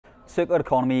Circular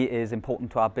economy is important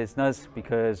to our business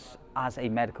because as a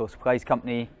medical supplies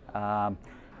company,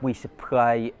 we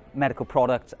supply medical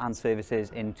products and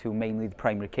services into mainly the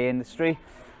primary care industry.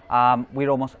 We're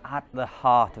almost at the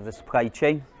heart of the supply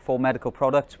chain for medical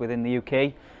products within the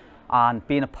UK, and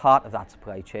being a part of that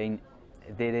supply chain,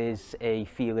 there is a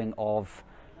feeling of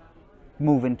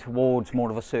moving towards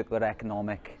more of a circular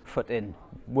economic footing,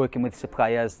 working with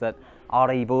suppliers that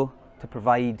are able to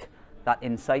provide that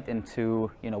insight into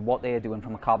what they are doing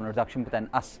from a carbon reduction, but then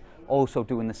us also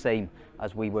doing the same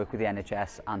as we work with the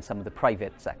NHS and some of the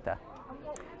private sector.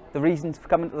 The reasons for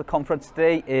coming to the conference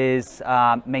today is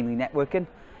mainly networking,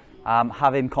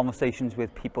 having conversations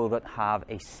with people that have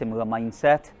a similar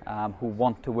mindset, who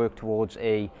want to work towards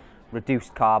a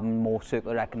reduced carbon, more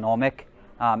circular economic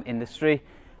industry,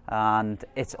 and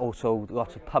it's also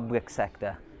lots of public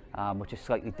sector, which is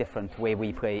slightly different where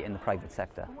we play in the private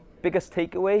sector. Biggest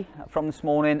takeaway from this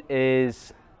morning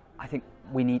is I think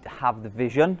we need to have the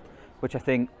vision, which I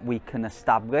think we can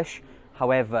establish.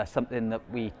 However, something that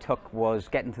we took was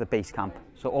getting to the base camp.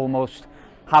 So almost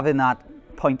having that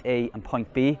point A and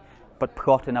point B, but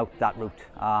plotting out that route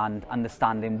and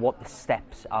understanding what the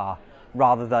steps are,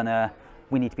 rather than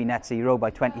we need to be net zero by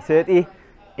 2030.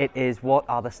 It is what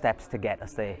are the steps to get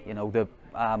us there.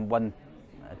 One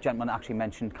gentleman actually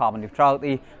mentioned carbon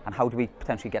neutrality, and how do we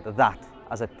potentially get to that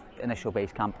as an initial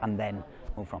base camp and then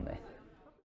move from there.